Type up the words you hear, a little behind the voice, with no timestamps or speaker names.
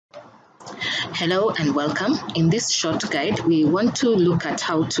Hello and welcome. In this short guide, we want to look at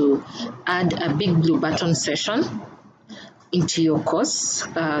how to add a Big Blue Button session into your course.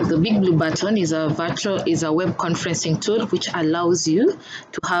 The Big Blue Button is a web conferencing tool which allows you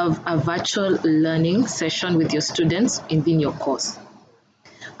to have a virtual learning session with your students within your course.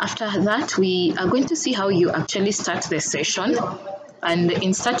 After that, we are going to see how you actually start the session. And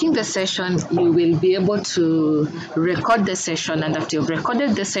in starting the session, you will be able to record the session. And after you've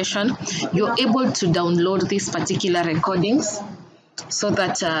recorded the session, you're able to download these particular recordings so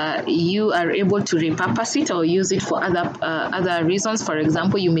that you are able to repurpose it or use it for other reasons. For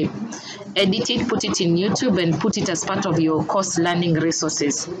example, you may edit it, put it in YouTube, and put it as part of your course learning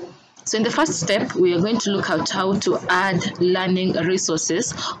resources. So in the first step, we are going to look at how to add learning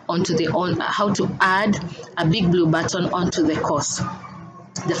resources how to add a Big Blue Button onto the course.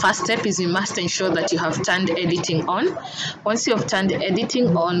 The first step is you must ensure that you have turned editing on. Once you have turned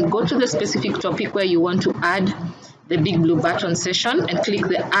editing on, go to the specific topic where you want to add the Big Blue Button session and click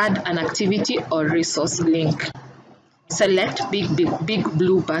the Add an Activity or Resource link. Select Big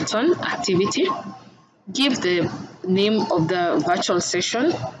Blue Button activity. Give the name of the virtual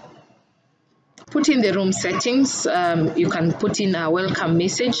session. Put in the room settings. You can put in a welcome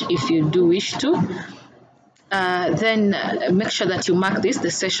message if you do wish to. Then make sure that you mark this.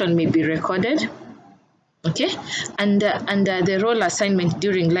 The session may be recorded. Okay, and the role assignment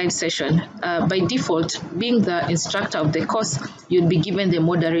during live session. By default, being the instructor of the course, you'll be given the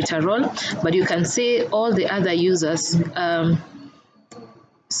moderator role, but you can say all the other users.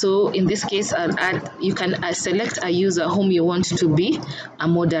 So in this case, you can select a user whom you want to be a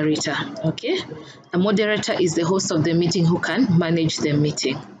moderator. Okay, a moderator is the host of the meeting who can manage the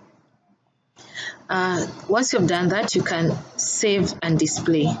meeting. Once you've done that, you can save and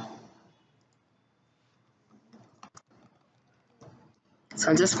display.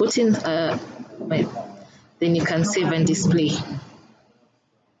 So I'll just put in then you can save and display.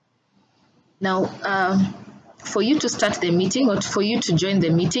 Now, for you to start the meeting or for you to join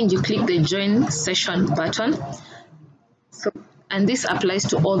the meeting, you click the Join Session button. And this applies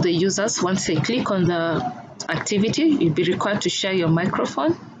to all the users. Once they click on the activity, you'll be required to share your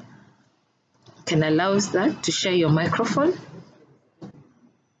microphone. You can allow that to share your microphone.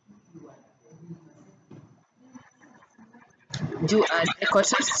 Do a deco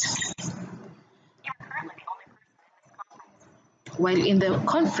test. While in the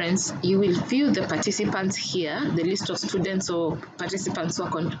conference, you will view the participants here, the list of students or participants who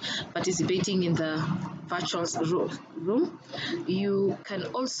are participating in the virtual room. You can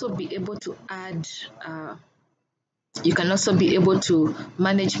also be able to add, you can also be able to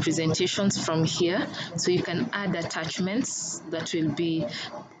manage presentations from here. So you can add attachments that will be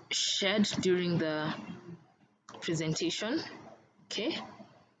shared during the presentation. Okay.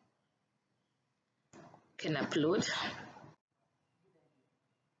 You can upload.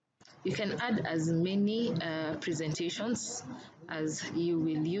 You can add as many presentations as you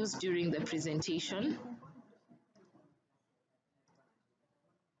will use during the presentation.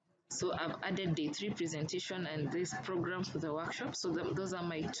 So I've added day 3 presentation and this program for the workshop. So those are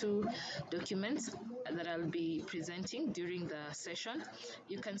my 2 documents that I'll be presenting during the session.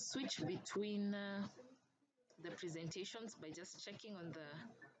 You can switch between the presentations by just checking on the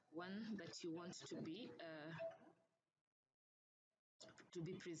one that you want to be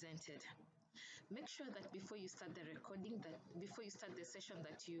presented. Make sure that before you start the session,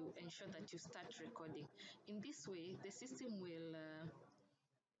 that you ensure that you start recording. In this way, the system will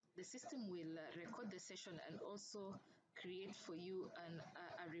record the session and also create for you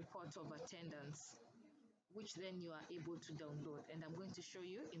a report of attendance, which then you are able to download. And I'm going to show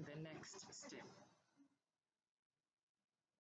you in the next step.